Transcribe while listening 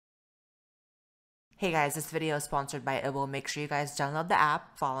Hey guys, this video is sponsored by Ible. Make sure you guys download the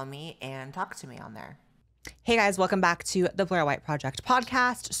app, follow me, and talk to me on there. Hey guys, welcome back to the Blaire White Project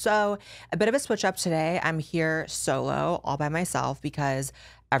podcast. So a bit of a switch up today. I'm here solo all by myself because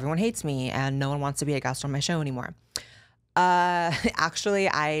everyone hates me and no one wants to be a guest on my show anymore. Actually,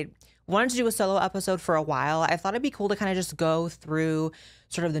 I wanted to do a solo episode for a while. I thought it'd be cool to kind of just go through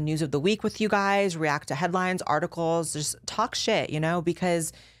sort of the news of the week with you guys, react to headlines, articles, just talk shit,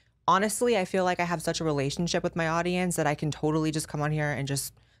 because honestly, I feel like I have such a relationship with my audience that I can totally just come on here and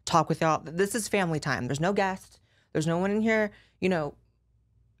just talk with y'all. This is family time. There's no guest. There's no one in here,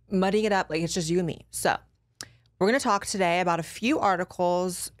 muddying it up. Like, it's just you and me. So we're going to talk today about a few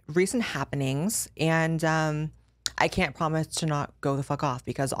articles, recent happenings, and I can't promise to not go the fuck off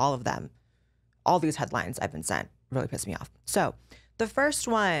because all of them, all these headlines I've been sent really piss me off. So the first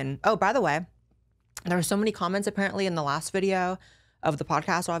one, oh, by the way, there were so many comments apparently in the last video of the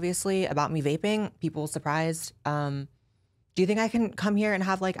podcast, obviously, about me vaping. People surprised. Do you think I can come here and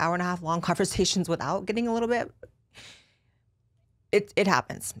have like hour and a half long conversations without getting a little bit? It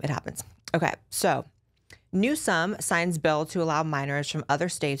happens. It happens. Okay, so Newsom signs bill to allow minors from other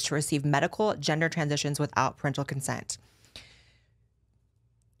states to receive medical gender transitions without parental consent.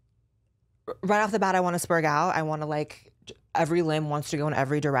 Right off the bat, I want to spurg out. I want to every limb wants to go in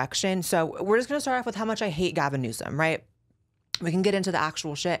every direction. So we're just going to start off with how much I hate Gavin Newsom, right? We can get into the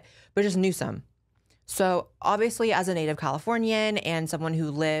actual shit, but just Newsom. So obviously, as a native Californian and someone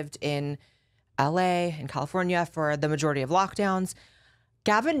who lived in LA and California for the majority of lockdowns,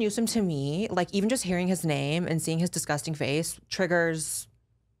 Gavin Newsom to me, like even just hearing his name and seeing his disgusting face triggers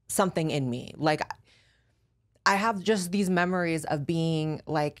something in me. Like I have just these memories of being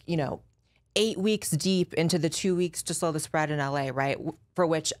 8 weeks deep into the 2 weeks to slow the spread in LA, right? For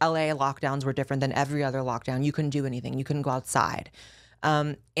which LA lockdowns were different than every other lockdown. You couldn't do anything. You couldn't go outside.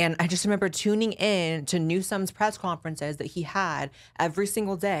 And I just remember tuning in to Newsom's press conferences that he had every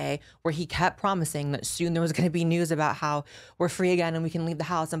single day where he kept promising that soon there was going to be news about how we're free again and we can leave the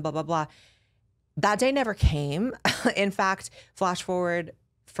house and blah, blah, blah. That day never came. In fact, flash forward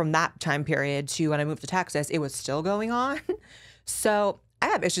from that time period to when I moved to Texas, it was still going on. So I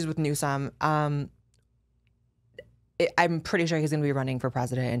have issues with Newsom. I'm pretty sure he's going to be running for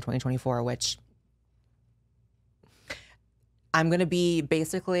president in 2024, which I'm going to be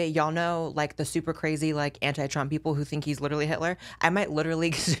basically, y'all know, like the super crazy, anti-Trump people who think he's literally Hitler. I might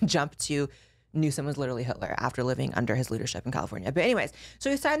literally jump to Newsom was literally Hitler after living under his leadership in California. But anyways,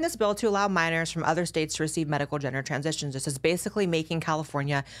 so he signed this bill to allow minors from other states to receive medical gender transitions. This is basically making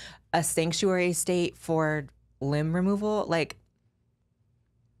California a sanctuary state for limb removal.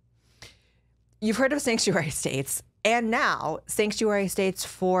 You've heard of sanctuary states, and now sanctuary states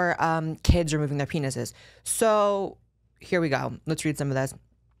for kids removing their penises. So here we go. Let's read some of this.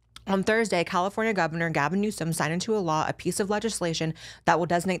 On Thursday, California Governor Gavin Newsom signed into a law a piece of legislation that will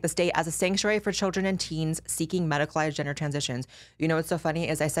designate the state as a sanctuary for children and teens seeking medicalized gender transitions. You know what's so funny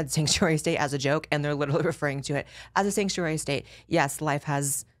is I said sanctuary state as a joke, and they're literally referring to it as a sanctuary state. Yes, life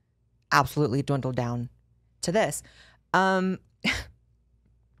has absolutely dwindled down to this.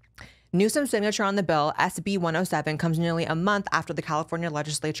 Newsom's signature on the bill, SB 107, comes nearly a month after the California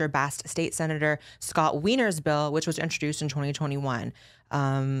legislature passed State Senator Scott Wiener's bill, which was introduced in 2021.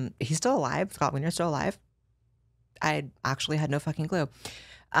 He's still alive. Scott Wiener's still alive. I actually had no fucking clue.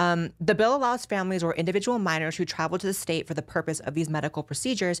 The bill allows families or individual minors who travel to the state for the purpose of these medical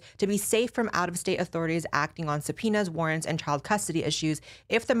procedures to be safe from out-of-state authorities acting on subpoenas, warrants, and child custody issues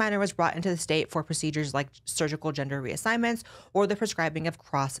if the minor was brought into the state for procedures like surgical gender reassignments or the prescribing of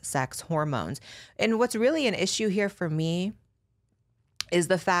cross-sex hormones. And what's really an issue here for me is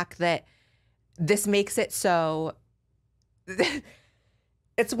the fact that this makes it so...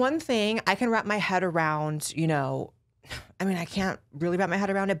 It's one thing I can wrap my head around, I can't really wrap my head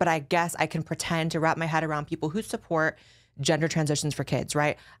around it, but I guess I can pretend to wrap my head around people who support gender transitions for kids,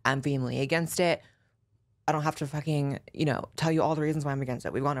 right? I'm vehemently against it. I don't have to fucking, tell you all the reasons why I'm against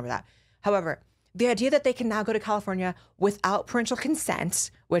it. We've gone over that. However, the idea that they can now go to California without parental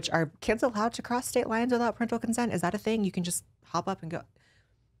consent, which are kids allowed to cross state lines without parental consent? Is that a thing? You can just hop up and go.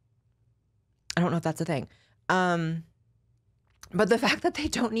 I don't know if that's a thing. But the fact that they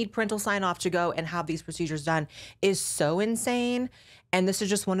don't need parental sign off to go and have these procedures done is so insane. And this is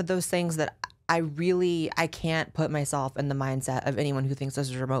just one of those things that I can't put myself in the mindset of anyone who thinks this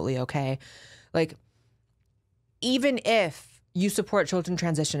is remotely okay. Even if you support children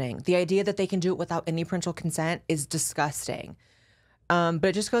transitioning, the idea that they can do it without any parental consent is disgusting. But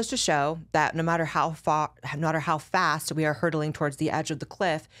it just goes to show that no matter how fast we are hurtling towards the edge of the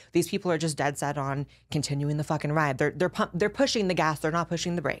cliff, these people are just dead set on continuing the fucking ride. They're pushing the gas. They're not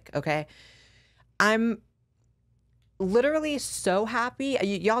pushing the brake. Okay. I'm literally so happy.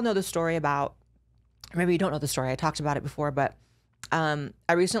 Y'all know the story about, or maybe you don't know the story. I talked about it before, but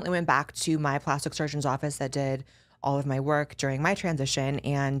I recently went back to my plastic surgeon's office that did all of my work during my transition.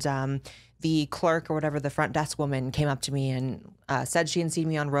 And the clerk or whatever, the front desk woman came up to me and said she had seen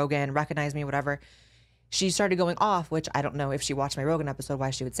me on Rogan, recognized me, whatever. She started going off, which I don't know if she watched my Rogan episode, why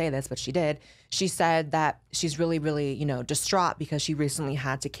she would say this, but she did. She said that she's really, really, distraught because she recently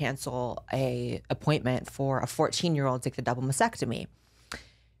had to cancel a appointment for a 14-year-old to get a double mastectomy.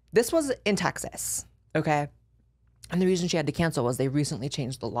 This was in Texas, okay? And the reason she had to cancel was they recently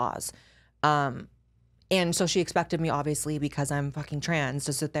changed the laws. And so she expected me, obviously, because I'm fucking trans,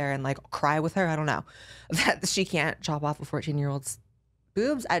 to sit there and like cry with her. I don't know that she can't chop off a 14-year-old's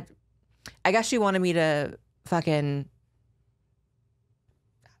boobs. I guess she wanted me to fucking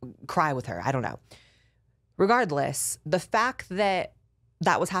cry with her. I don't know. Regardless, the fact that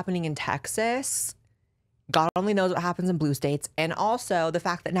that was happening in Texas, God only knows what happens in blue states. And also the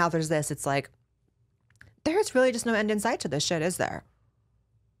fact that now there's this, it's like, there's really just no end in sight to this shit, is there?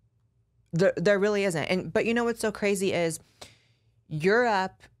 There really isn't. But you know what's so crazy is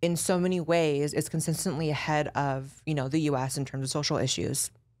Europe in so many ways is consistently ahead of, the US in terms of social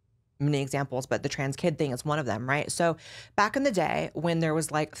issues. Many examples, but the trans kid thing is one of them, right? So back in the day when there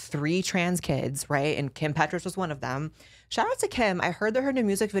was like 3 trans kids, right? And Kim Petras was one of them. Shout out to Kim. I heard that her new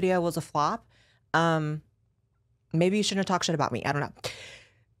music video was a flop. Maybe you shouldn't have talked shit about me. I don't know.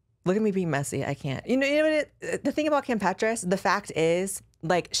 Look at me being messy. I can't. The thing about Kim Petras, the fact is,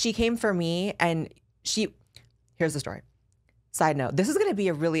 like, she came for me and here's the story. Side note, this is going to be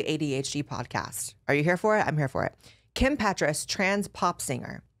a really ADHD podcast. Are you here for it? I'm here for it. Kim Petras, trans pop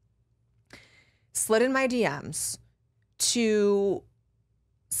singer, slid in my DMs to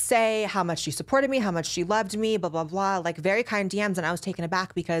say how much she supported me, how much she loved me, blah, blah, blah, like very kind DMs. And I was taken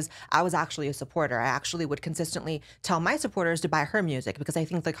aback because I was actually a supporter. I actually would consistently tell my supporters to buy her music because I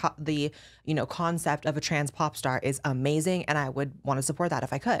think the concept of a trans pop star is amazing. And I would want to support that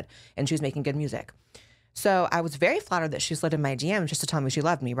if I could. And she was making good music. So I was very flattered that she slid in my DMs just to tell me she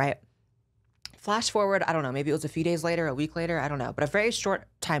loved me, right? Flash forward, I don't know, maybe it was a few days later, a week later, I don't know, but a very short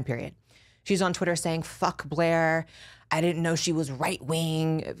time period. She's on Twitter saying, fuck Blaire. I didn't know she was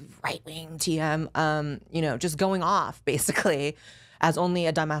right-wing TM, just going off basically as only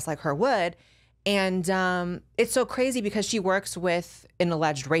a dumbass like her would. And it's so crazy because she works with an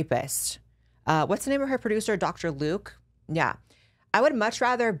alleged rapist. What's the name of her producer? Dr. Luke? Yeah. I would much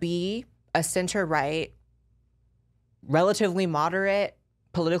rather be a center-right, relatively moderate,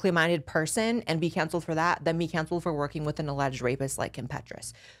 politically minded person and be canceled for that than be canceled for working with an alleged rapist like Kim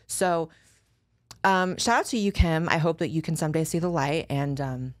Petras. So shout out to you, Kim. I hope that you can someday see the light. And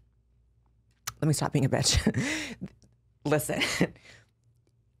let me stop being a bitch. Listen,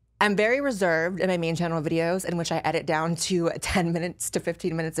 I'm very reserved in my main channel videos in which I edit down to 10 minutes to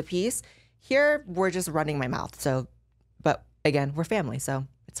 15 minutes a piece. Here, we're just running my mouth. So, but again, we're family, so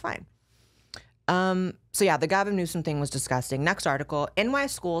it's fine. So yeah, the Gavin Newsom thing was disgusting. Next article, NY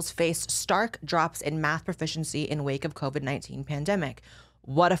schools face stark drops in math proficiency in wake of COVID-19 pandemic.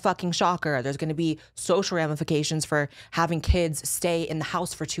 What a fucking shocker. There's going to be social ramifications for having kids stay in the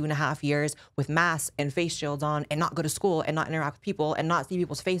house for 2.5 years with masks and face shields on and not go to school and not interact with people and not see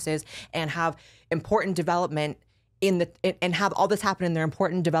people's faces and have important development and have all this happen in their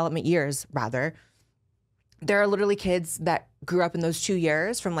important development years, rather. There are literally kids that grew up in those 2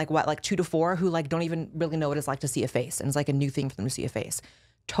 years from like 2 to 4 who like don't even really know what it's like to see a face. And it's like a new thing for them to see a face.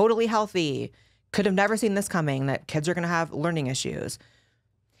 Totally healthy. Could have never seen this coming, that kids are going to have learning issues.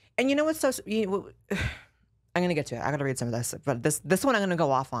 And you know what's I'm going to get to it. I got to read some of this, but this one I'm going to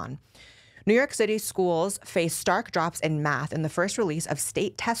go off on. New York City schools face stark drops in math in the first release of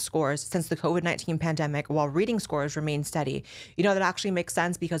state test scores since the COVID-19 pandemic, while reading scores remain steady. You know, that actually makes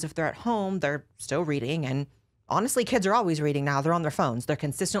sense because if they're at home, they're still reading. And honestly, kids are always reading now. They're on their phones. They're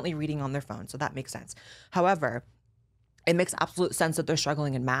consistently reading on their phones. So that makes sense. However, it makes absolute sense that they're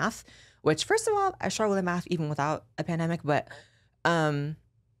struggling in math, which, first of all, I struggle in math even without a pandemic. But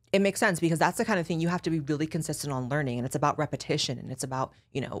it makes sense because that's the kind of thing you have to be really consistent on learning. And it's about repetition and it's about,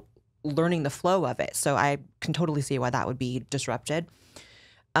 learning the flow of it. So I can totally see why that would be disrupted.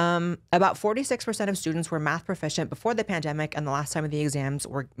 About 46% of students were math proficient before the pandemic, and the last time of the exams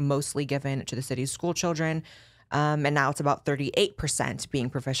were mostly given to the city's school children. And now it's about 38%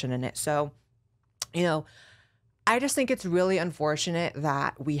 being proficient in it. So, I just think it's really unfortunate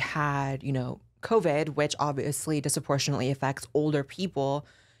that we had, COVID, which obviously disproportionately affects older people.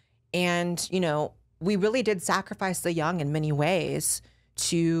 And, we really did sacrifice the young in many ways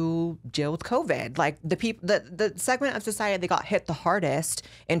to deal with COVID. Like the segment of society that got hit the hardest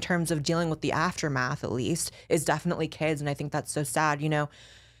in terms of dealing with the aftermath, at least, is definitely kids. And I think that's so sad. You know,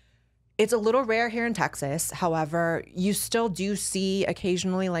 it's a little rare here in Texas. However, you still do see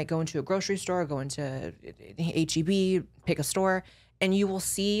occasionally, like go into a grocery store, go into HEB, pick a store, and you will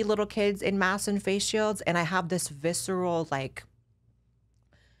see little kids in masks and face shields. And I have this visceral, like,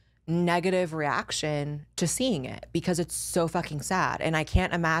 negative reaction to seeing it because it's so fucking sad. And I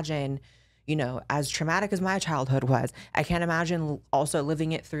can't imagine, you know, as traumatic as my childhood was, I can't imagine also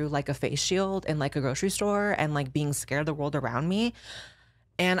living it through like a face shield in like a grocery store and like being scared of the world around me.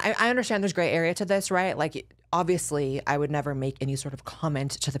 And I understand there's gray area to this, right? Like, obviously, I would never make any sort of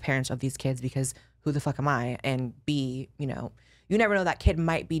comment to the parents of these kids because who the fuck am I? And B, you know, you never know, that kid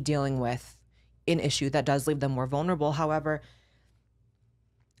might be dealing with an issue that does leave them more vulnerable. However,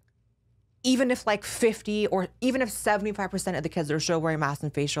 even if like 50 or even if 75% of the kids that are still wearing masks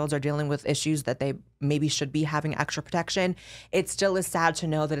and face shields are dealing with issues that they maybe should be having extra protection, it still is sad to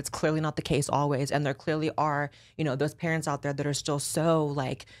know that it's clearly not the case always. And there clearly are, you know, those parents out there that are still so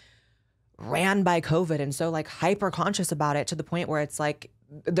like ran by COVID and so like hyper conscious about it to the point where it's like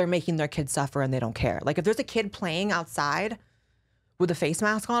they're making their kids suffer and they don't care. Like if there's a kid playing outside with a face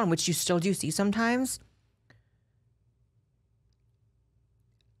mask on, which you still do see sometimes,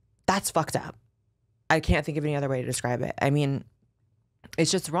 that's fucked up. I can't think of any other way to describe it. I mean,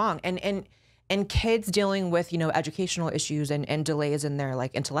 it's just wrong. And kids dealing with, you know, educational issues and delays in their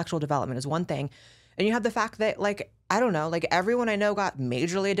like intellectual development is one thing. And you have the fact that like, I don't know, like everyone I know got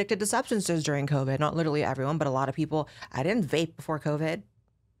majorly addicted to substances during COVID. Not literally everyone, but a lot of people. I didn't vape before COVID.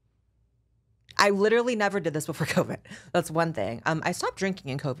 I literally never did this before COVID. That's one thing. I stopped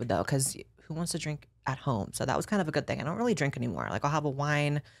drinking in COVID though, because who wants to drink at home? So that was kind of a good thing. I don't really drink anymore. Like I'll have a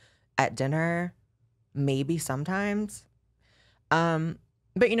wine at dinner, maybe sometimes.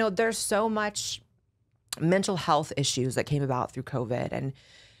 But you know, there's so much mental health issues that came about through COVID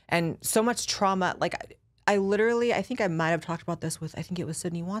and so much trauma. Like I literally, I think I might have talked about this with, I think it was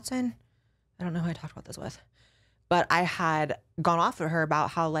Sydney Watson. I don't know who I talked about this with, but I had gone off with her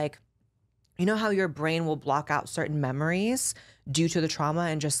about how like, you know how your brain will block out certain memories due to the trauma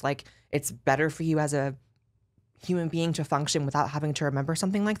and just like, it's better for you as a human being to function without having to remember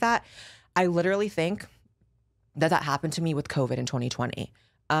something like that. I literally think that happened to me with COVID in 2020.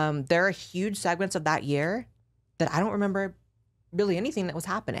 There are huge segments of that year that I don't remember really anything that was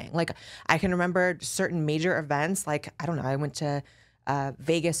happening. Like I can remember certain major events. Like, I don't know, I went to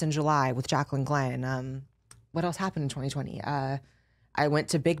Vegas in July with Jacqueline Glenn. What else happened in 2020? I went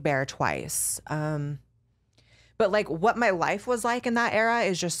to Big Bear twice. But like what my life was like in that era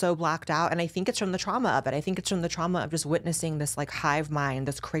is just so blacked out. And I think it's from the trauma of it. I think it's from the trauma of just witnessing this like hive mind,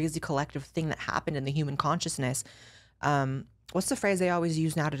 this crazy collective thing that happened in the human consciousness. What's the phrase they always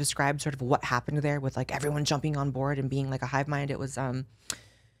use now to describe sort of what happened there with like everyone jumping on board and being like a hive mind? It was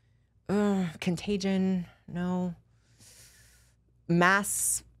contagion, no.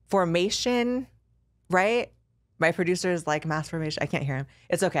 Mass formation, right? My producer is like, mass formation. I can't hear him.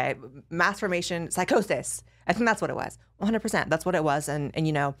 It's okay. Mass formation, psychosis. I think that's what it was. 100%. That's what it was. And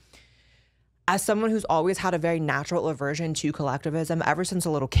you know, as someone who's always had a very natural aversion to collectivism ever since a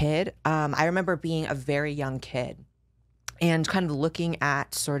little kid, I remember being a very young kid and kind of looking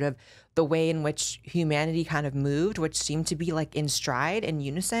at sort of the way in which humanity kind of moved, which seemed to be like in stride and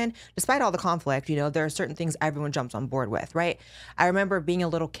unison, despite all the conflict. You know, there are certain things everyone jumps on board with, right? I remember being a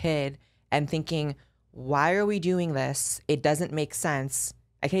little kid and thinking, why are we doing this? It doesn't make sense.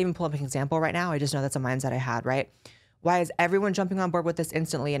 I can't even pull up an example right now. I just know that's a mindset I had, right? Why is everyone jumping on board with this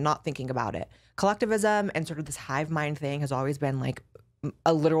instantly and not thinking about it? Collectivism and sort of this hive mind thing has always been like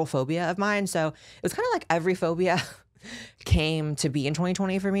a literal phobia of mine. So it was kind of like every phobia came to be in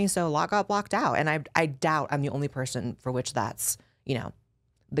 2020 for me. So a lot got blocked out. And I doubt I'm the only person for which that's, you know,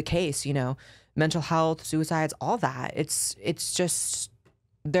 the case, you know, mental health, suicides, all that. It's just,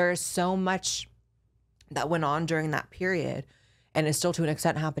 there's so much that went on during that period and is still to an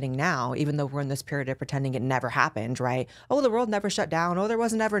extent happening now, even though we're in this period of pretending it never happened, right? Oh, the world never shut down. Oh, there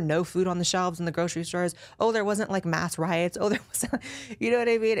wasn't ever no food on the shelves in the grocery stores. Oh, there wasn't like mass riots. Oh, there wasn't, you know what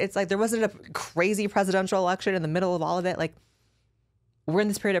I mean? It's like there wasn't a crazy presidential election in the middle of all of it. Like we're in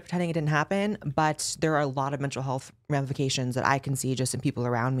this period of pretending it didn't happen, but there are a lot of mental health ramifications that I can see just in people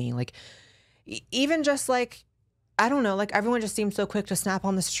around me. Like even just like, I don't know, like everyone just seems so quick to snap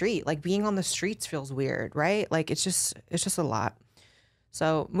on the street. Like being on the streets feels weird, right? Like it's just a lot.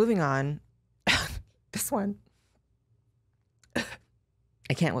 So moving on, this one,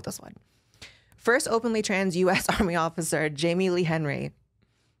 I can't with this one. First openly trans U.S. Army officer, Jamie Lee Henry.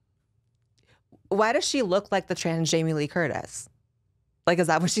 Why does she look like the trans Jamie Lee Curtis? Like, is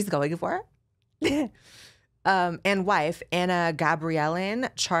that what she's going for? And wife, Anna Gabrielin,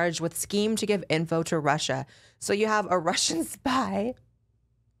 charged with scheme to give info to Russia. So you have a Russian spy,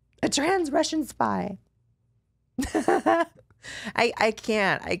 a trans Russian spy. I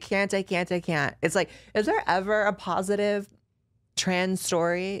can't. It's like, is there ever a positive trans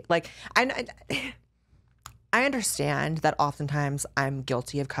story? Like, I understand that oftentimes I'm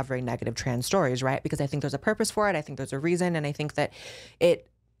guilty of covering negative trans stories, right? Because I think there's a purpose for it. I think there's a reason. And I think that it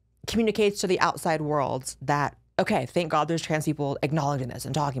communicates to the outside world that, okay, thank God there's trans people acknowledging this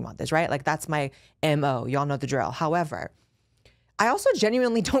and talking about this, right? Like, that's my MO. Y'all know the drill. However, I also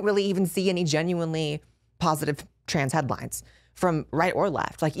genuinely don't really even see any genuinely positive trans headlines from right or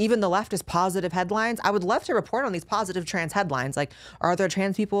left. Like, even the left is positive headlines. I would love to report on these positive trans headlines. Like, are there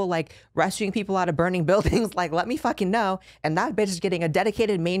trans people like rescuing people out of burning buildings? Like, let me fucking know. And that bitch is getting a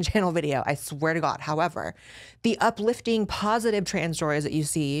dedicated main channel video. I swear to God. However, the uplifting positive trans stories that you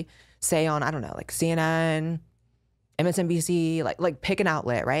see, say on, I don't know, like CNN, MSNBC, like pick an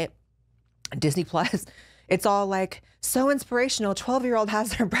outlet, right? Disney Plus. It's all like, so inspirational. 12-year-old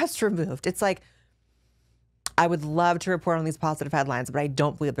has their breast removed. It's like, I would love to report on these positive headlines, but I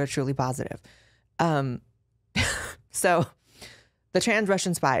don't believe they're truly positive. So the trans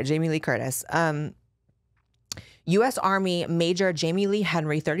Russian spy, Jamie Lee Curtis, U.S. Army Major Jamie Lee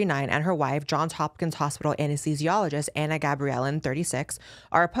Henry, 39, and her wife, Johns Hopkins Hospital anesthesiologist Anna Gabrielin, 36,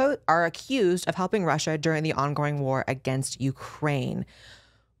 are accused of helping Russia during the ongoing war against Ukraine.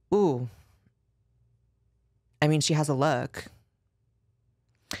 Ooh. I mean, she has a look.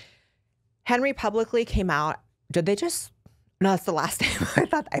 Henry publicly came out. Did they just? No, that's the last name.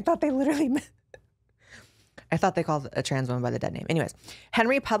 I thought they literally. I thought they called a trans woman by the dead name. Anyways,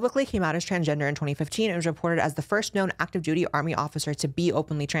 Henry publicly came out as transgender in 2015 and was reported as the first known active duty Army officer to be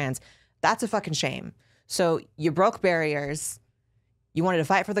openly trans. That's a fucking shame. So you broke barriers. You wanted to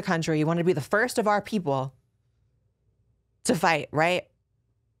fight for the country. You wanted to be the first of our people to fight, right?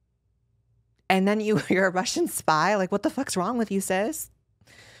 And then you're a Russian spy. Like, what the fuck's wrong with you, sis?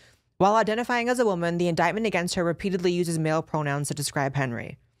 While identifying as a woman, the indictment against her repeatedly uses male pronouns to describe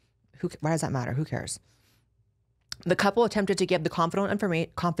Henry. Why does that matter? Who cares? The couple attempted to give the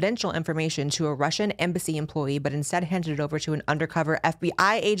confidential information to a Russian embassy employee, but instead handed it over to an undercover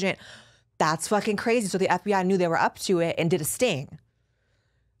FBI agent. That's fucking crazy. So the FBI knew they were up to it and did a sting.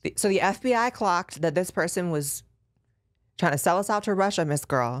 So the FBI clocked that this person was trying to sell us out to Russia, Miss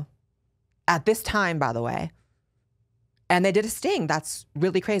Girl. At this time, by the way. And they did a sting. That's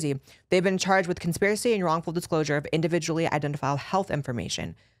really crazy. They've been charged with conspiracy and wrongful disclosure of individually identifiable health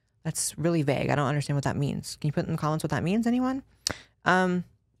information. That's really vague. I don't understand what that means. Can you put in the comments what that means, anyone? Okay,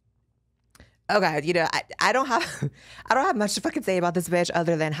 you know, I don't have much to fucking say about this bitch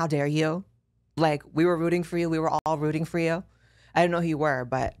other than how dare you? Like, we were rooting for you. We were all rooting for you. I didn't know who you were,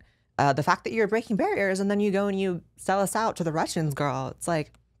 but the fact that you're breaking barriers and then you go and you sell us out to the Russians, girl, it's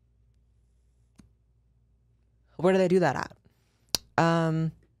like, where do they do that at?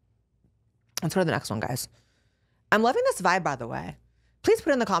 Let's go to the next one, guys. I'm loving this vibe, by the way. Please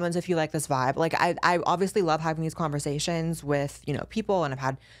put in the comments if you like this vibe. Like, I obviously love having these conversations with, you know, people, and I've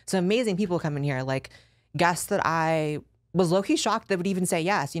had some amazing people come in here, like guests that I was low-key shocked that would even say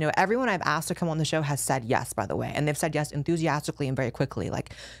yes. You know, everyone I've asked to come on the show has said yes, by the way, and they've said yes enthusiastically and very quickly, like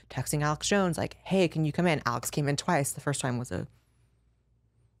texting Alex Jones, like, hey, can you come in? Alex came in twice. The first time was a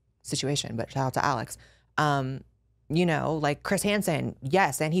situation, but shout out to Alex. You know, like Chris Hansen,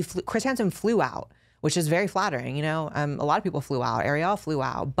 yes, and Chris Hansen flew out, which is very flattering. You know, a lot of people flew out. Ariel flew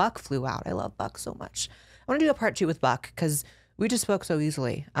out. Buck flew out. I love Buck so much. I want to do a part 2 with Buck because we just spoke so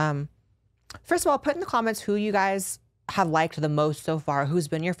easily. First of all, put in the comments who you guys have liked the most so far. Who's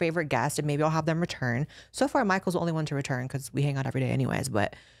been your favorite guest, and maybe I'll have them return. So far, Michael's the only one to return because we hang out every day, anyways.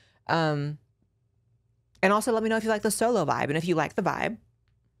 But, and also let me know if you like the solo vibe, and if you like the vibe,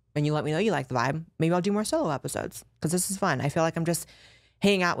 and you let me know you like the vibe, maybe I'll do more solo episodes because this is fun. I feel like I'm just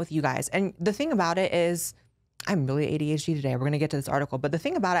hanging out with you guys. And the thing about it is, I'm really ADHD today. We're going to get to this article. But the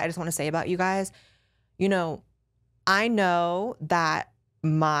thing about it, I just want to say about you guys, you know, I know that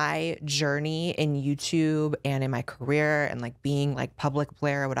my journey in YouTube and in my career and like being like public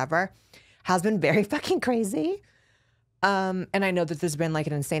Blaire or whatever has been very fucking crazy. And I know that there's been like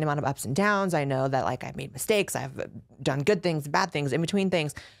an insane amount of ups and downs. I know that like I've made mistakes. I've done good things, bad things, in between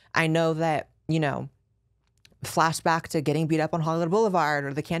things. I know that, you know, flashback to getting beat up on Hollywood Boulevard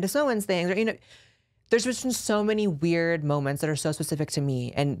or the Candace Owens things, or, you know, there's just been so many weird moments that are so specific to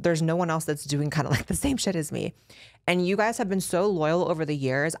me. And there's no one else that's doing kind of like the same shit as me. And you guys have been so loyal over the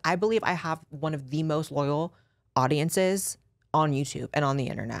years. I believe I have one of the most loyal audiences on YouTube and on the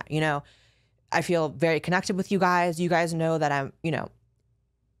internet. You know, I feel very connected with you guys. You guys know that I'm, you know,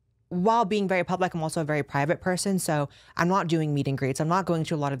 while being very public, I'm also a very private person. So I'm not doing meet and greets. I'm not going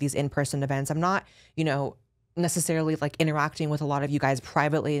to a lot of these in-person events. I'm not, you know, necessarily like interacting with a lot of you guys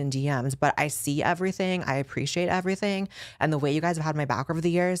privately in DMs, but I see everything. I appreciate everything. And the way you guys have had my back over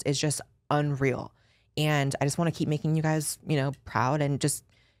the years is just unreal. And I just want to keep making you guys, you know, proud and just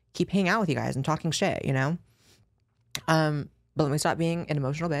keep hanging out with you guys and talking shit, you know? But let me stop being an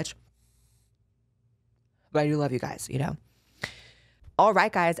emotional bitch. But I do love you guys, you know? All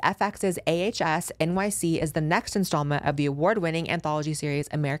right, guys, FX's AHS NYC is the next installment of the award-winning anthology series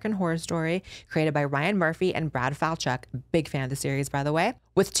American Horror Story, created by Ryan Murphy and Brad Falchuk. Big fan of the series, by the way.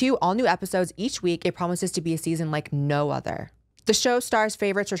 With 2 all-new episodes each week, it promises to be a season like no other. The show stars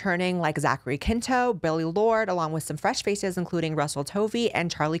favorites returning like Zachary Quinto, Billy Lord, along with some fresh faces including Russell Tovey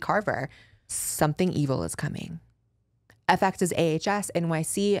and Charlie Carver. Something evil is coming. FX's AHS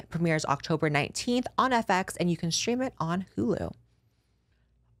NYC premieres October 19th on FX, and you can stream it on Hulu.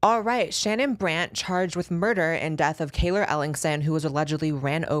 All right, Shannon Brandt charged with murder and death of Kayla Ellingson, who was allegedly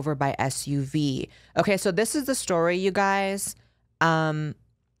ran over by SUV. Okay, so this is the story, you guys.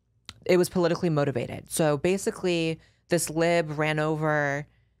 It was politically motivated. So basically, this lib ran over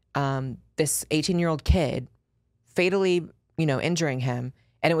this 18-year-old kid, fatally, you know, injuring him.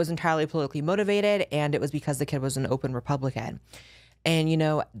 And it was entirely politically motivated, and it was because the kid was an open Republican. And, you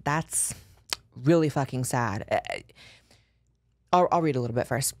know, that's really fucking sad. I'll read a little bit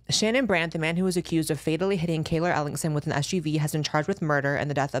first. Shannon Brandt, the man who was accused of fatally hitting Kayla Ellingson with an SUV, has been charged with murder and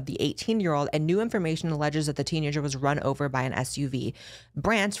the death of the 18-year-old, and new information alleges that the teenager was run over by an SUV.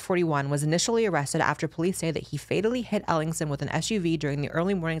 Brandt, 41, was initially arrested after police say that he fatally hit Ellingson with an SUV during the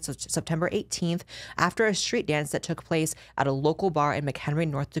early mornings of September 18th after a street dance that took place at a local bar in McHenry,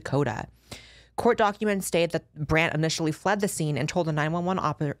 North Dakota. Court documents state that Brandt initially fled the scene and told the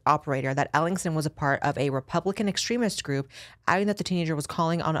 911 operator that Ellingson was a part of a Republican extremist group, adding that the teenager was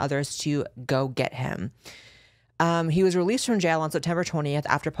calling on others to go get him. He was released from jail on September 20th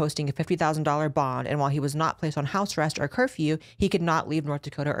after posting a $50,000 bond, and while he was not placed on house arrest or curfew, he could not leave North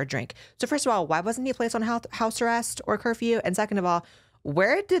Dakota or drink. So first of all, why wasn't he placed on house arrest or curfew? And second of all,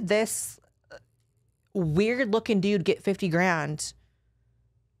 where did this weird-looking dude get 50 grand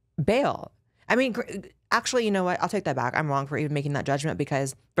bail? I mean, actually, you know what? I'll take that back. I'm wrong for even making that judgment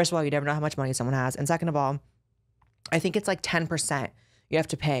because, first of all, you never know how much money someone has. And second of all, I think it's like 10% you have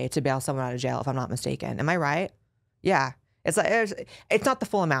to pay to bail someone out of jail, if I'm not mistaken. Am I right? Yeah. It's like it's not the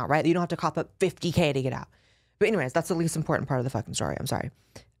full amount, right? You don't have to cop up $50K to get out. But anyways, that's the least important part of the fucking story. I'm sorry.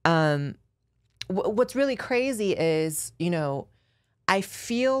 What's really crazy is, you know, I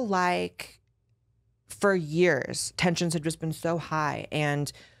feel like for years, tensions have just been so high, and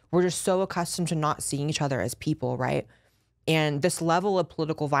we're just so accustomed to not seeing each other as people, right? And this level of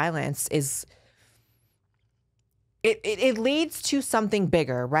political violence is, it leads to something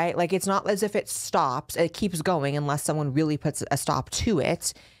bigger, right? Like, it's not as if it stops. It keeps going unless someone really puts a stop to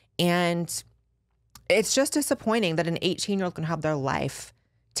it. And it's just disappointing that an 18-year-old can have their life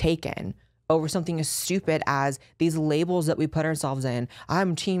taken over something as stupid as these labels that we put ourselves in.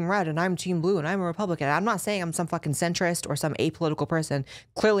 I'm team red and I'm team blue and I'm a Republican. I'm not saying I'm some fucking centrist or some apolitical person.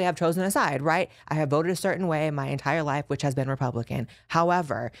 Clearly I've chosen a side, right? I have voted a certain way my entire life, which has been Republican.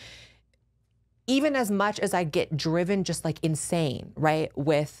 However, even as much as I get driven just like insane, right,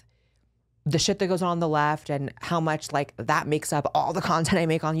 with the shit that goes on the left and how much like that makes up all the content I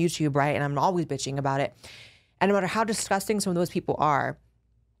make on YouTube, right? And I'm always bitching about it. And no matter how disgusting some of those people are,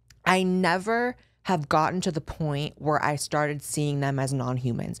 I never have gotten to the point where I started seeing them as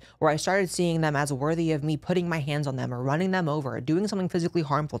non-humans, where I started seeing them as worthy of me putting my hands on them or running them over or doing something physically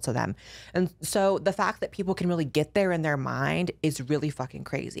harmful to them. And so the fact that people can really get there in their mind is really fucking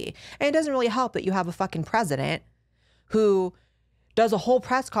crazy. And it doesn't really help that you have a fucking president who does a whole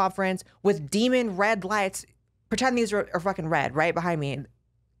press conference with demon red lights. Pretend these are fucking red right behind me.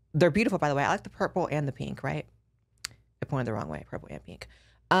 They're beautiful, by the way. I like the purple and the pink, right? I pointed the wrong way, purple and pink.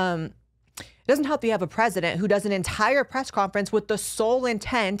 It doesn't help you have a president who does an entire press conference with the sole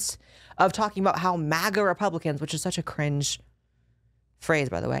intent of talking about how MAGA Republicans, which is such a cringe phrase,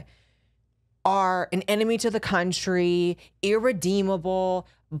 by the way, are an enemy to the country, irredeemable,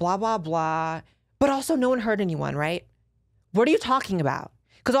 blah, blah, blah. But also no one hurt anyone, right? What are you talking about?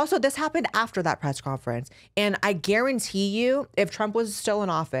 Because also this happened after that press conference. And I guarantee you, if Trump was still in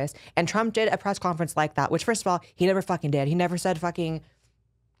office and Trump did a press conference like that, which first of all, he never fucking did. He never said fucking,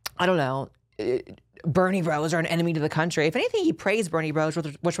 I don't know, Bernie bros are an enemy to the country. If anything, he praised Bernie bros,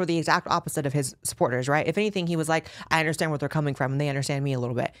 which were the exact opposite of his supporters, right? If anything, he was like, I understand where they're coming from and they understand me a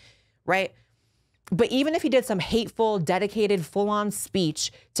little bit, right? But even if he did some hateful, dedicated, full-on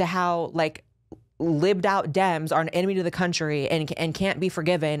speech to how like libbed out Dems are an enemy to the country and can't be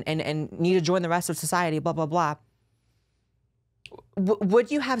forgiven and need to join the rest of society, blah, blah, blah.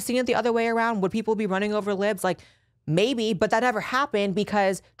 Would you have seen it the other way around? Would people be running over libs? Like, maybe, but that never happened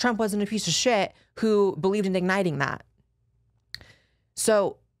because Trump wasn't a piece of shit who believed in igniting that.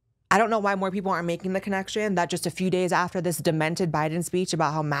 So I don't know why more people aren't making the connection that just a few days after this demented Biden speech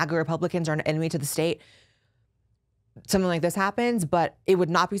about how MAGA Republicans are an enemy to the state, something like this happens, but it would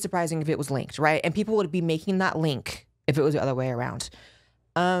not be surprising if it was linked, right? And people would be making that link if it was the other way around.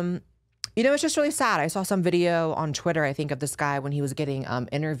 You know, it's just really sad. I saw some video on Twitter, I think, of this guy when he was getting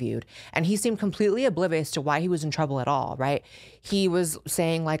interviewed, and he seemed completely oblivious to why he was in trouble at all, right? He was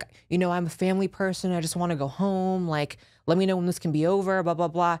saying, like, you know, I'm a family person. I just want to go home. Like, let me know when this can be over, blah, blah,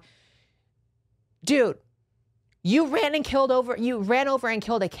 blah. Dude, you ran over and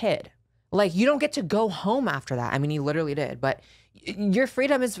killed a kid. Like, you don't get to go home after that. I mean, he literally did, but your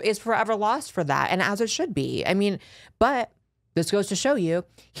freedom is forever lost for that, and as it should be. I mean, but this goes to show you,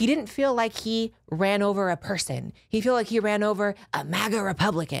 he didn't feel like he ran over a person. He felt like he ran over a MAGA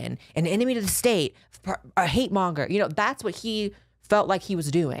Republican, an enemy to the state, a hate monger. You know, that's what he felt like he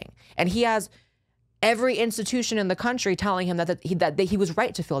was doing. And he has every institution in the country telling him that he was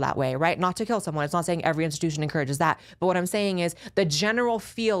right to feel that way, right? Not to kill someone. It's not saying every institution encourages that. But what I'm saying is the general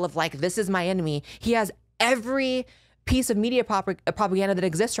feel of like, this is my enemy. He has every piece of media propaganda that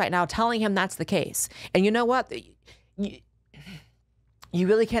exists right now telling him that's the case. And you know what? You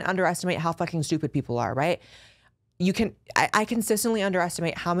really can't underestimate how fucking stupid people are, right? I consistently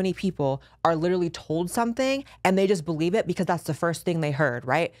underestimate how many people are literally told something and they just believe it because that's the first thing they heard,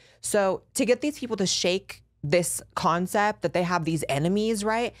 right? So to get these people to shake this concept that they have these enemies,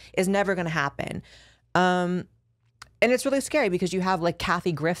 right, is never going to happen. And it's really scary because you have like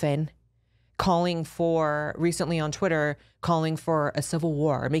Kathy Griffin recently on Twitter, calling for a civil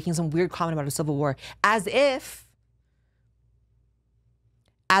war, making some weird comment about a civil war, as if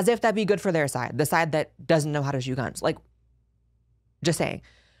that'd be good for their side, the side that doesn't know how to shoot guns. Like, just saying.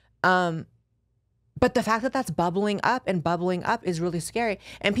 But the fact that that's bubbling up is really scary.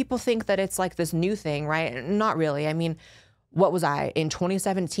 And people think that it's like this new thing, right? Not really. I mean, what was I, in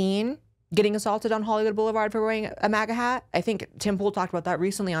 2017, getting assaulted on Hollywood Boulevard for wearing a MAGA hat? I think Tim Pool talked about that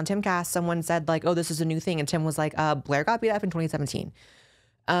recently on Timcast. Someone said like, oh, this is a new thing. And Tim was like, Blaire got beat up in 2017.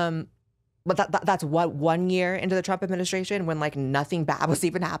 But that's what, 1 year into the Trump administration when like nothing bad was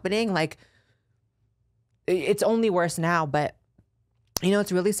even happening. Like, it's only worse now. But, you know,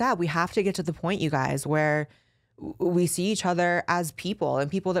 it's really sad. We have to get to the point, you guys, where we see each other as people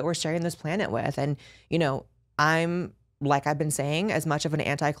and people that we're sharing this planet with. And, you know, I'm, like I've been saying, as much of an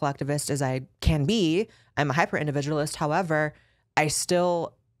anti-collectivist as I can be. I'm a hyper-individualist. However, I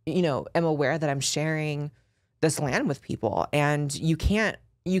still, you know, am aware that I'm sharing this land with people. And you can't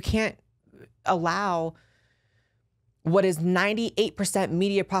allow what is 98%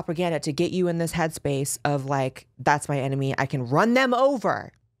 media propaganda to get you in this headspace of like, that's my enemy, I can run them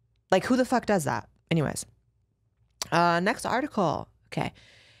over. Like, who the fuck does that? Anyways, next article. Okay.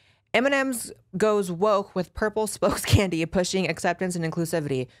 M&M's goes woke with purple spokes candy pushing acceptance and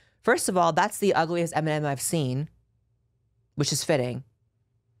inclusivity. First of all, that's the ugliest M&M I've seen, which is fitting.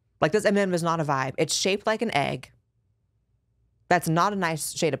 Like, this M&M is not a vibe. It's shaped like an egg. That's not a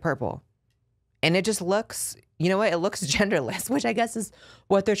nice shade of purple. And it just looks, you know what? It looks genderless, which I guess is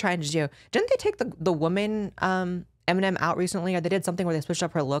what they're trying to do. Didn't they take the woman M&M out recently? Or they did something where they switched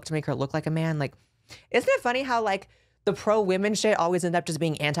up her look to make her look like a man? Like, isn't it funny how like the pro-women shit always ends up just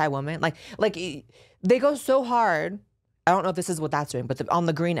being anti-woman? Like they go so hard. I don't know if this is what that's doing, but on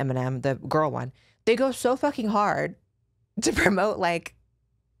the green M&M, the girl one, they go so fucking hard to promote like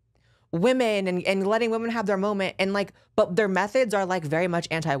women and letting women have their moment. And like, but their methods are like very much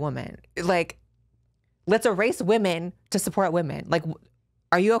anti-woman. Like, let's erase women to support women. Like,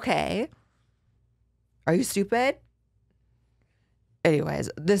 are you okay? Are you stupid?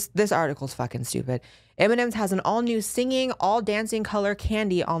 Anyways, this article's fucking stupid. M&M's has an all-new singing, all-dancing color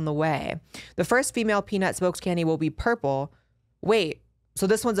candy on the way. The first female peanut spokes candy will be purple. Wait, so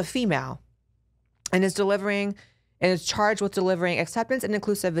this one's a female and is charged with delivering acceptance and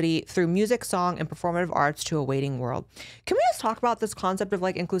inclusivity through music, song, and performative arts to a waiting world. Can we just talk about this concept of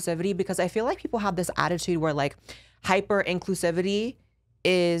like inclusivity? Because I feel like people have this attitude where like hyper inclusivity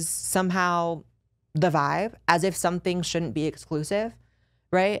is somehow the vibe, as if something shouldn't be exclusive,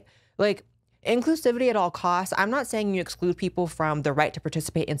 right? Like, inclusivity at all costs. I'm not saying you exclude people from the right to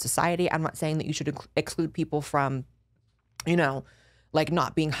participate in society. I'm not saying that you should exclude people from, you know, like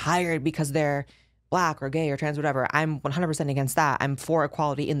not being hired because they're Black or gay or trans, whatever. I'm 100% against that. I'm for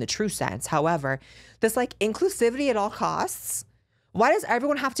equality in the true sense. However, this like inclusivity at all costs, Why does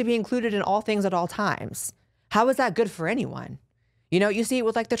everyone have to be included in all things at all times? How is that good for anyone? You know, you see it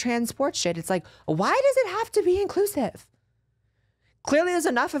with like the transport shit. It's like, why does it have to be inclusive? Clearly there's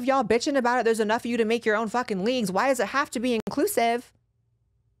enough of y'all bitching about it. There's enough of you to make your own fucking leagues. Why does it have to be inclusive?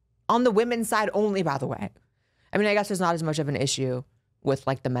 On the women's side only, by the way. I mean, I guess there's not as much of an issue with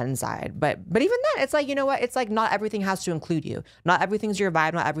like the men's side, but even then, it's like, you know what? It's like not everything has to include you. Not everything's your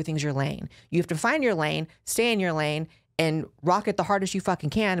vibe. Not everything's your lane. You have to find your lane, stay in your lane, and rock it the hardest you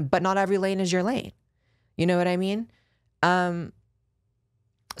fucking can. But not every lane is your lane. You know what I mean?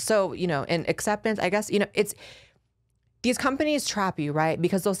 So, you know, and acceptance, I guess, you know, it's, these companies trap you, right?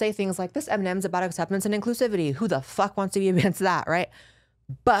 Because they'll say things like, this M&M's about acceptance and inclusivity. Who the fuck wants to be against that, right?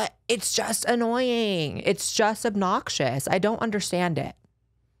 But it's just annoying. It's just obnoxious. I don't understand it.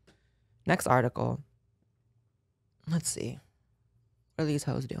 Next article. Let's see. What are these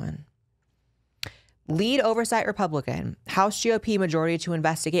hoes doing? Lead oversight Republican. House GOP majority to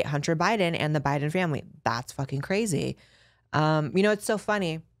investigate Hunter Biden and the Biden family. That's fucking crazy. You know, it's so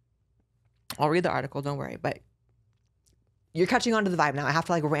funny. I'll read the article, don't worry. But you're catching on to the vibe now. I have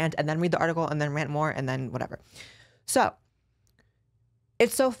to like rant and then read the article and then rant more and then whatever. So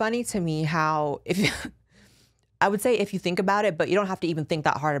it's so funny to me how if you, I would say if you think about it, but you don't have to even think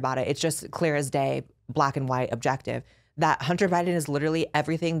that hard about it. It's just clear as day, black and white, objective, that Hunter Biden is literally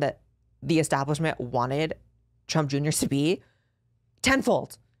everything that the establishment wanted Trump Jr. to be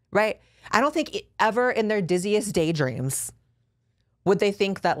tenfold, right? I don't think ever in their dizziest daydreams would they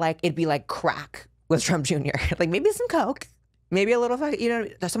think that like it'd be like crack with Trump Jr. Like maybe some coke, maybe a little, you know,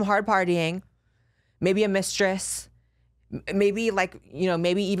 there's some hard partying, maybe a mistress, maybe like, you know,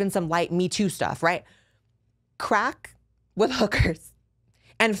 maybe even some light Me Too stuff, right? Crack with hookers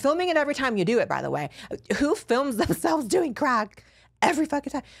and filming it every time you do it, by the way. Who films themselves doing crack every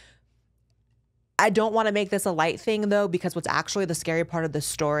fucking time? I don't want to make this a light thing though, because what's actually the scary part of this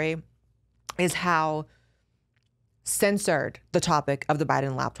story is how censored the topic of the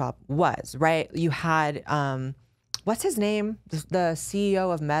Biden laptop was, right? You had, what's his name? The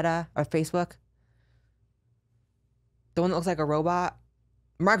CEO of Meta or Facebook? The one that looks like a robot?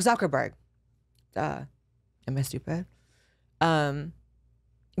 Mark Zuckerberg. Am I stupid? Going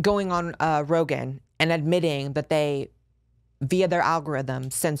on Rogan and admitting that they, via their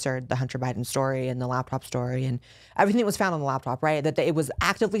algorithm, censored the Hunter Biden story and the laptop story and everything that was found on the laptop, right? That it was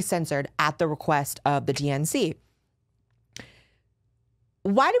actively censored at the request of the DNC.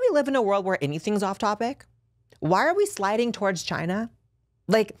 Why do we live in a world where anything's off topic? Why are we sliding towards China?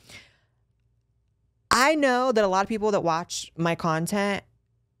 Like, I know that a lot of people that watch my content,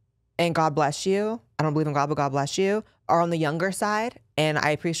 and God bless you, I don't believe in God, but God bless you, are on the younger side. And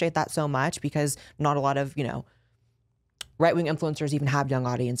I appreciate that so much because not a lot of, you know, right-wing influencers even have young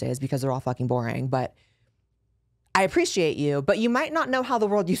audiences because they're all fucking boring. But I appreciate you, but you might not know how the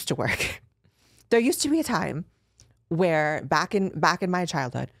world used to work. There used to be a time where back in my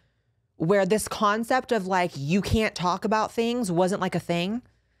childhood, where this concept of like, you can't talk about things wasn't like a thing.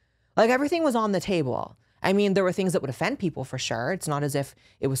 Like everything was on the table. I mean, there were things that would offend people for sure. It's not as if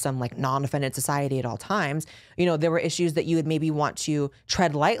it was some like non-offended society at all times. You know, there were issues that you would maybe want to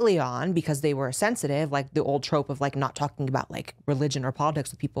tread lightly on because they were sensitive, like the old trope of like not talking about like religion or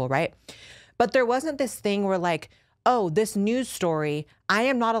politics with people, right? But there wasn't this thing where like, oh, this news story, I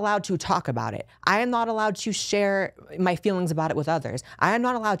am not allowed to talk about it. I am not allowed to share my feelings about it with others. I am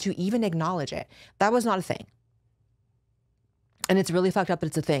not allowed to even acknowledge it. That was not a thing. And it's really fucked up, but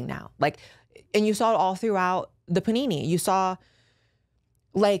it's a thing now. Like, and you saw it all throughout the panini. You saw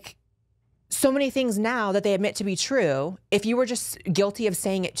like so many things now that they admit to be true. If you were just guilty of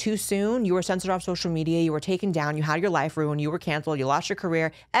saying it too soon, you were censored off social media, you were taken down, you had your life ruined, you were canceled, you lost your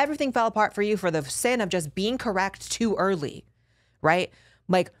career, everything fell apart for you for the sin of just being correct too early, right?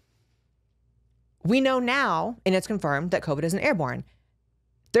 Like, we know now, and it's confirmed, that COVID isn't airborne.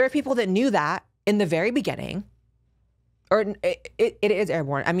 There are people that knew that in the very beginning, or it is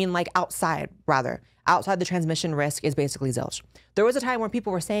airborne. I mean, like outside the transmission risk is basically zilch. There was a time where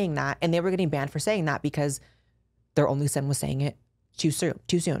people were saying that and they were getting banned for saying that because their only son was saying it too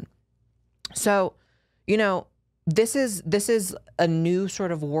soon. So, you know, this is a new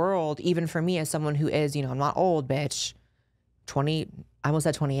sort of world, even for me as someone who is, you know, I'm not old, bitch. 20, I almost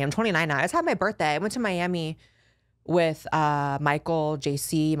said 20. I'm 29 now. I just had my birthday. I went to Miami with Michael,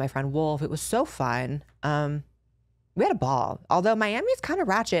 JC, my friend Wolf. It was so fun. We had a ball. Although Miami's kind of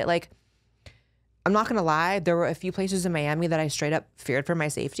ratchet. Like, I'm not gonna lie, there were a few places in Miami that I straight up feared for my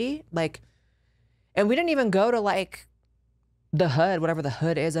safety. Like, and we didn't even go to like the hood, whatever the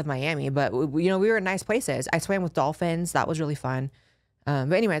hood is of Miami, but you know, we were in nice places. I swam with dolphins. That was really fun.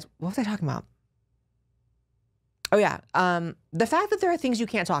 But anyways, what was I talking about? Oh yeah. The fact that there are things you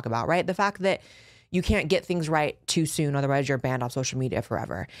can't talk about, right? The fact that you can't get things right too soon, otherwise you're banned off social media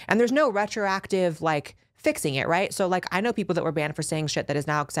forever. And there's no retroactive like fixing it, right? So like I know people that were banned for saying shit that is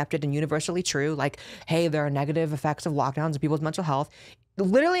now accepted and universally true, like, hey, there are negative effects of lockdowns on people's mental health.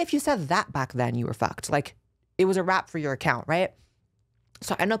 Literally, if you said that back then, you were fucked. Like it was a wrap for your account, right?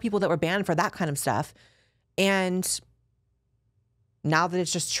 So I know people that were banned for that kind of stuff. And now that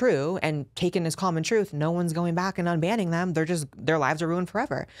it's just true and taken as common truth, no one's going back and unbanning them. Their lives are ruined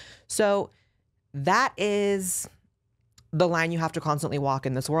forever. So that is the line you have to constantly walk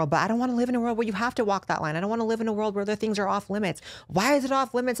in this world. But I don't want to live in a world where you have to walk that line. I don't want to live in a world where other things are off limits. Why is it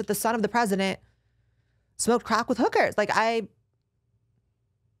off limits that the son of the president smoked crack with hookers? Like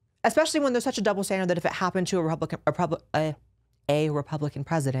especially when there's such a double standard that if it happened to a Republican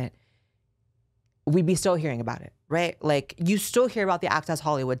president, we'd be still hearing about it, right? Like you still hear about the Access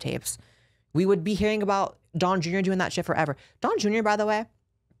Hollywood tapes. We would be hearing about Don Jr. doing that shit forever. Don Jr., by the way,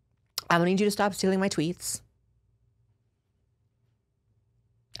 I'm gonna need you to stop stealing my tweets.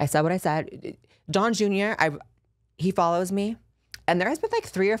 I said what I said. Don Jr., he follows me. And there has been like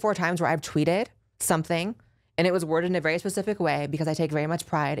 3 or 4 times where I've tweeted something and it was worded in a very specific way because I take very much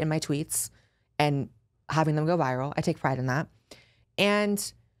pride in my tweets and having them go viral. I take pride in that.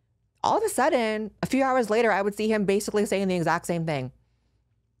 And all of a sudden, a few hours later, I would see him basically saying the exact same thing.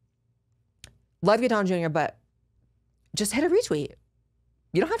 Love you, Don Jr., but just hit a retweet.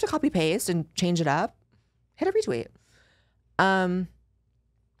 You don't have to copy paste and change it up. Hit a retweet.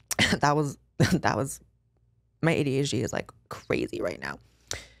 That was my ADHD is like crazy right now.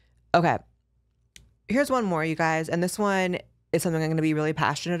 Okay. Here's one more, you guys. And this one is something I'm going to be really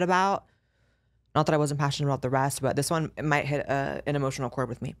passionate about. Not that I wasn't passionate about the rest, but this one might hit an emotional chord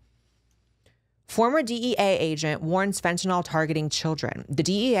with me. Former DEA agent warns fentanyl targeting children. The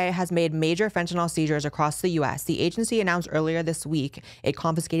DEA has made major fentanyl seizures across the U.S. The agency announced earlier this week it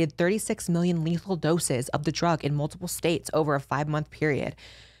confiscated 36 million lethal doses of the drug in multiple states over a 5-month period.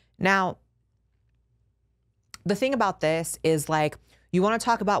 Now, the thing about this is like, you want to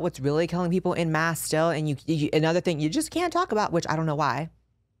talk about what's really killing people in mass still, and another thing you just can't talk about, which I don't know why.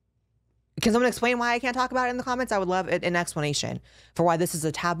 Can someone explain why I can't talk about it in the comments? I would love an explanation for why this is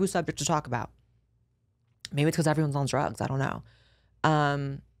a taboo subject to talk about. Maybe it's because everyone's on drugs. I don't know.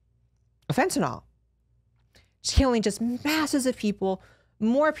 Fentanyl. It's killing just masses of people,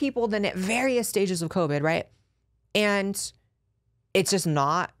 more people than at various stages of COVID, right? And it's just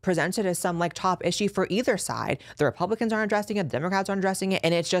not presented as some like top issue for either side. The Republicans aren't addressing it, the Democrats aren't addressing it,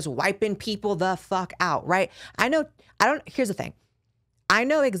 and it's just wiping people the fuck out, right? Here's the thing. I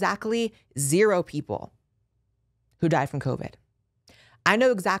know exactly 0 people who died from COVID. I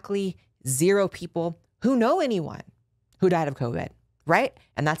know exactly 0 people who know anyone who died of COVID, right?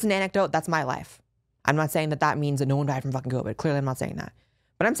 And that's an anecdote. That's my life. I'm not saying that means that no one died from fucking COVID. Clearly, I'm not saying that.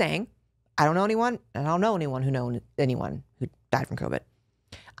 But I'm saying I don't know anyone, and I don't know anyone who died from COVID.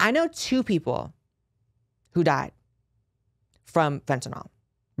 I know 2 people who died from fentanyl,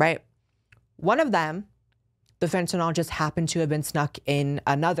 right? One of them, the fentanyl just happened to have been snuck in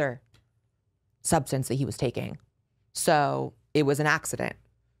another substance that he was taking. So it was an accident.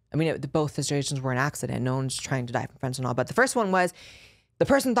 I mean, both situations were an accident. No one's trying to die from fentanyl. But the first one was the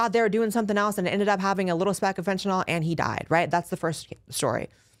person thought they were doing something else and it ended up having a little speck of fentanyl and he died, right? That's the first story.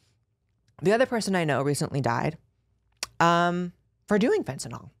 The other person I know recently died for doing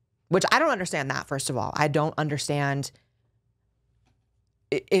fentanyl, which I don't understand that, first of all. I don't understand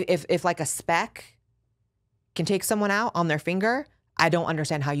if like a speck can take someone out on their finger. I don't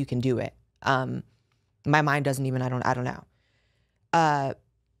understand how you can do it. My mind doesn't even, I don't know.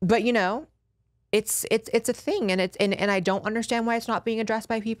 But you know, it's a thing, and I don't understand why it's not being addressed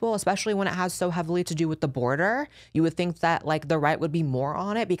by people, especially when it has so heavily to do with the border. You would think that like the right would be more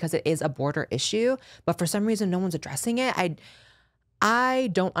on it because it is a border issue, but for some reason no one's addressing it. I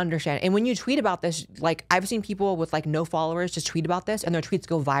don't understand. And when you tweet about this, like I've seen people with like no followers just tweet about this and their tweets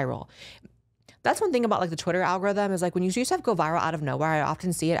go viral. That's one thing about like the Twitter algorithm is like when you see stuff go viral out of nowhere, I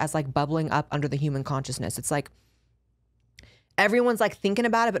often see it as like bubbling up under the human consciousness. It's like everyone's like thinking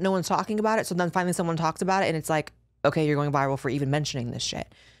about it, but no one's talking about it. So then finally someone talks about it and it's like, okay, you're going viral for even mentioning this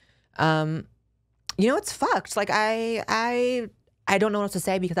shit. You know, it's fucked. Like I don't know what else to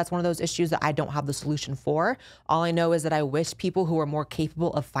say because that's one of those issues that I don't have the solution for. All I know is that I wish people who are more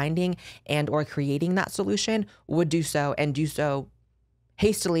capable of finding and or creating that solution would do so and do so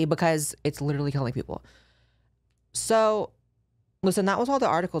hastily because it's literally killing people. So listen, that was all the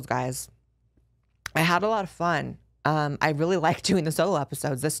articles, guys. I had a lot of fun. I really like doing the solo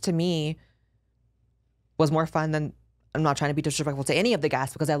episodes. This to me was more fun than I'm not trying to be disrespectful to any of the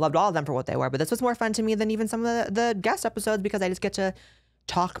guests because I loved all of them for what they were, but this was more fun to me than even some of the guest episodes because I just get to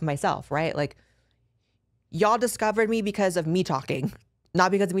talk myself, right? Like, y'all discovered me because of me talking,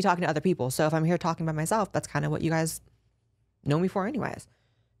 not because of me talking to other people. So if I'm here talking by myself, that's kind of what you guys know me for anyways.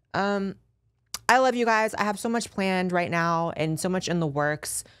 I love you guys. I have so much planned right now and so much in the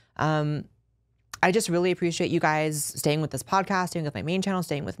works. I just really appreciate you guys staying with this podcast, staying with my main channel,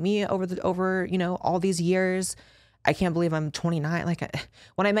 staying with me over, you know, all these years. I can't believe I'm 29. Like,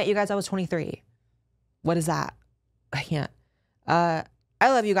 when I met you guys, I was 23. What is that? I can't. I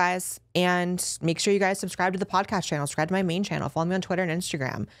love you guys, and make sure you guys subscribe to the podcast channel, subscribe to my main channel, follow me on Twitter and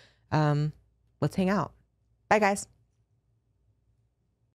Instagram. Let's hang out. Bye, guys.